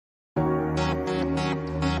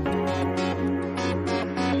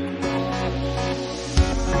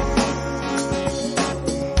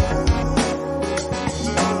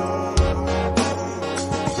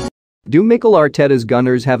Do Mikel Arteta's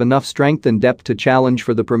Gunners have enough strength and depth to challenge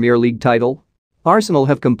for the Premier League title? Arsenal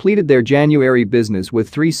have completed their January business with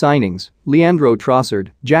 3 signings. Leandro Trossard,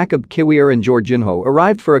 Jakub Kiwior and Jorginho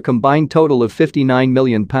arrived for a combined total of £59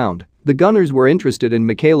 million. The Gunners were interested in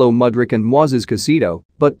Mykhailo Mudryk and Moises Caicedo,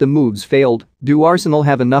 but the moves failed. Do Arsenal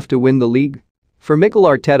have enough to win the league? For Mikel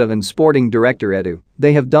Arteta and sporting director Edu,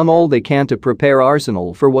 they have done all they can to prepare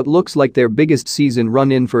Arsenal for what looks like their biggest season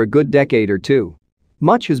run in for a good decade or two.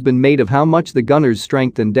 Much has been made of how much the Gunners'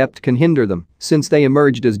 strength and depth can hinder them since they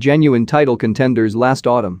emerged as genuine title contenders last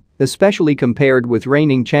autumn, especially compared with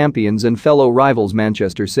reigning champions and fellow rivals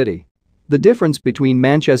Manchester City. The difference between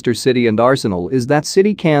Manchester City and Arsenal is that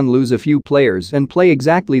City can lose a few players and play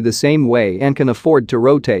exactly the same way and can afford to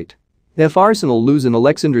rotate. If Arsenal lose an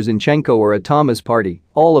Alexander Zinchenko or a Thomas Partey,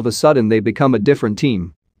 all of a sudden they become a different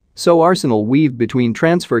team. So Arsenal weaved between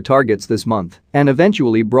transfer targets this month and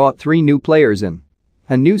eventually brought 3 new players in.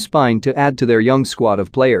 A new spine to add to their young squad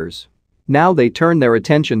of players. Now they turn their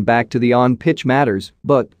attention back to the on-pitch matters,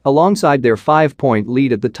 but, alongside their 5-point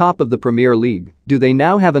lead at the top of the Premier League, do they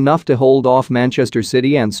now have enough to hold off Manchester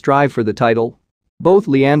City and strive for the title? Both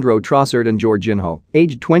Leandro Trossard and Jorginho,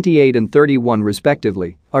 aged 28 and 31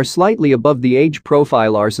 respectively, are slightly above the age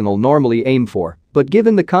profile Arsenal normally aim for, but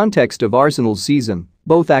given the context of Arsenal's season,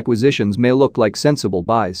 both acquisitions may look like sensible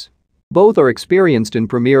buys. Both are experienced in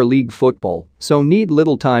Premier League football, so need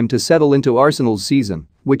little time to settle into Arsenal's season,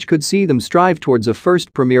 which could see them strive towards a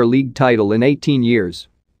first Premier League title in 18 years.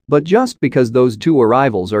 But just because those 2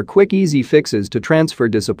 arrivals are quick easy fixes to transfer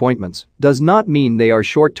disappointments does not mean they are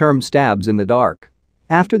short-term stabs in the dark.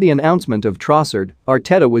 After the announcement of Trossard,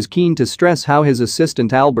 Arteta was keen to stress how his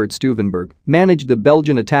assistant Albert Stuvenberg managed the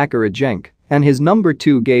Belgian attacker at Genk, and his number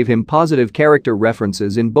 2 gave him positive character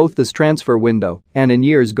references in both this transfer window and in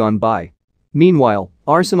years gone by. Meanwhile,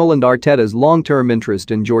 Arsenal and Arteta's long-term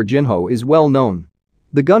interest in Jorginho is well known.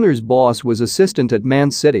 The Gunners' boss was assistant at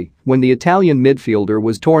Man City when the Italian midfielder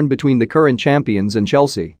was torn between the current champions and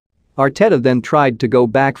Chelsea. Arteta then tried to go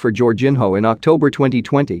back for Jorginho in October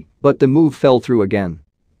 2020, but the move fell through again.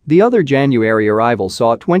 The other January arrival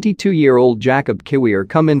saw 22-year-old Jakub Kiwior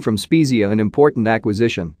come in from Spezia, an important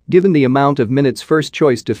acquisition, given the amount of minutes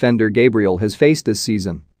first-choice defender Gabriel has faced this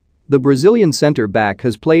season. The Brazilian centre-back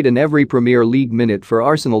has played in every Premier League minute for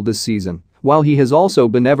Arsenal this season, while he has also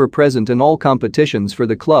been ever-present in all competitions for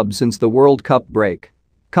the club since the World Cup break.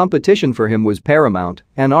 Competition for him was paramount,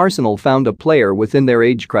 and Arsenal found a player within their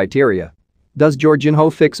age criteria. Does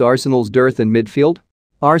Jorginho fix Arsenal's dearth in midfield?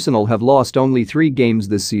 Arsenal have lost only 3 games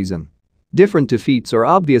this season. Different defeats are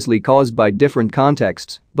obviously caused by different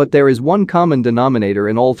contexts, but there is one common denominator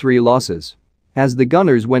in all 3 losses. As the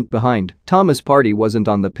Gunners went behind, Thomas Partey wasn't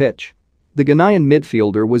on the pitch. The Ghanaian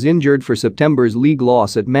midfielder was injured for September's league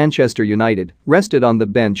loss at Manchester United, rested on the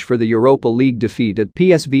bench for the Europa League defeat at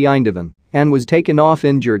PSV Eindhoven, and was taken off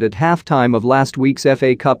injured at half-time of last week's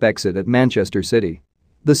FA Cup exit at Manchester City.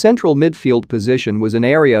 The central midfield position was an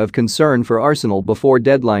area of concern for Arsenal before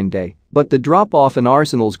deadline day, but the drop-off in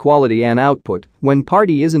Arsenal's quality and output when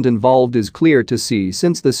Partey isn't involved is clear to see.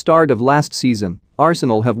 Since the start of last season,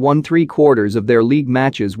 Arsenal have won 3/4 of their league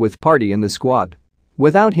matches with Partey in the squad.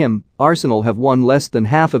 Without him, Arsenal have won less than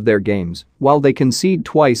half of their games, while they concede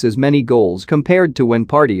twice as many goals compared to when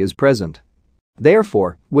Partey is present.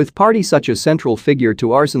 Therefore, with Partey such a central figure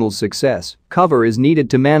to Arsenal's success, cover is needed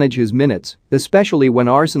to manage his minutes, especially when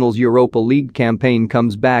Arsenal's Europa League campaign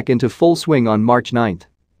comes back into full swing on March 9.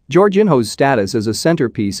 Jorginho's status as a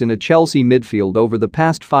centerpiece in a Chelsea midfield over the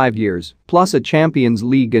past 5 years, plus a Champions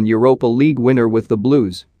League and Europa League winner with the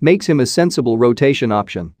Blues, makes him a sensible rotation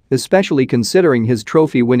option, especially considering his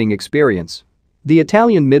trophy-winning experience. The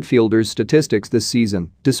Italian midfielder's statistics this season,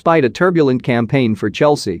 despite a turbulent campaign for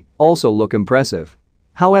Chelsea, also look impressive.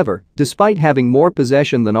 However, despite having more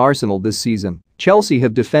possession than Arsenal this season, Chelsea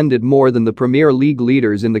have defended more than the Premier League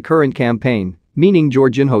leaders in the current campaign, meaning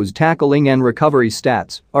Jorginho's tackling and recovery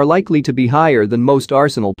stats are likely to be higher than most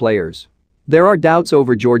Arsenal players. There are doubts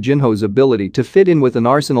over Jorginho's ability to fit in with an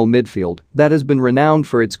Arsenal midfield that has been renowned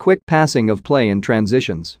for its quick passing of play and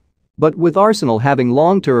transitions. But with Arsenal having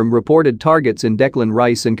long-term reported targets in Declan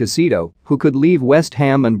Rice and Caicedo, who could leave West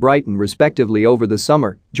Ham and Brighton respectively over the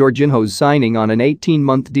summer, Jorginho's signing on an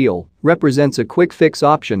 18-month deal represents a quick-fix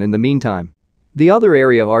option in the meantime. The other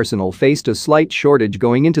area Arsenal faced a slight shortage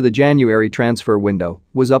going into the January transfer window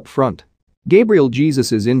was up front. Gabriel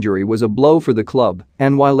Jesus's injury was a blow for the club,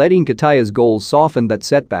 and while Edin Nketiah's goals softened that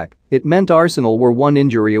setback, it meant Arsenal were one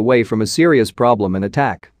injury away from a serious problem in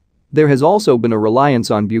attack. There has also been a reliance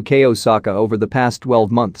on Bukayo Saka over the past 12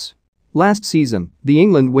 months. Last season, the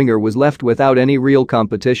England winger was left without any real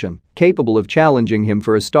competition capable of challenging him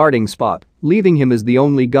for a starting spot, leaving him as the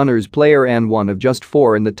only Gunners player and one of just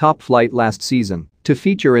 4 in the top flight last season to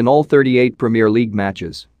feature in all 38 Premier League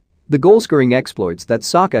matches. The goalscoring exploits that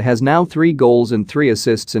Saka has now 3 goals and 3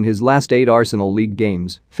 assists in his last 8 Arsenal League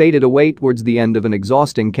games faded away towards the end of an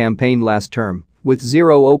exhausting campaign last term, with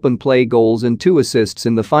 0 open play goals and 2 assists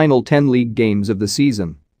in the final 10 league games of the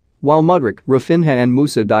season. While Mudryk, Rafinha and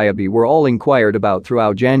Moussa Diaby were all inquired about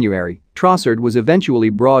throughout January, Trossard was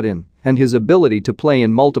eventually brought in, and his ability to play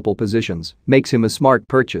in multiple positions makes him a smart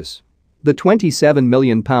purchase. The £27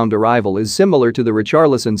 million arrival is similar to the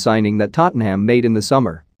Richarlison signing that Tottenham made in the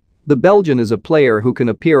summer. The Belgian is a player who can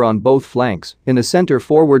appear on both flanks, in a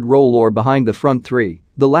centre-forward role or behind the front 3,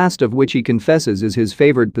 the last of which he confesses is his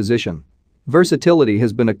favoured position. Versatility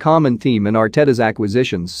has been a common theme in Arteta's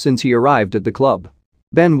acquisitions since he arrived at the club.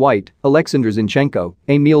 Ben White, Alexander Zinchenko,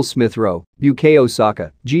 Emile Smith-Rowe, Bukayo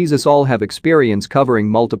Saka, Jesus all have experience covering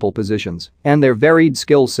multiple positions, and their varied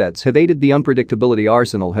skill sets have aided the unpredictability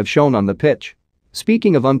Arsenal have shown on the pitch.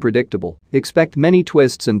 Speaking of unpredictable, expect many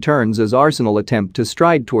twists and turns as Arsenal attempt to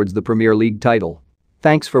stride towards the Premier League title.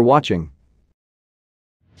 Thanks for watching.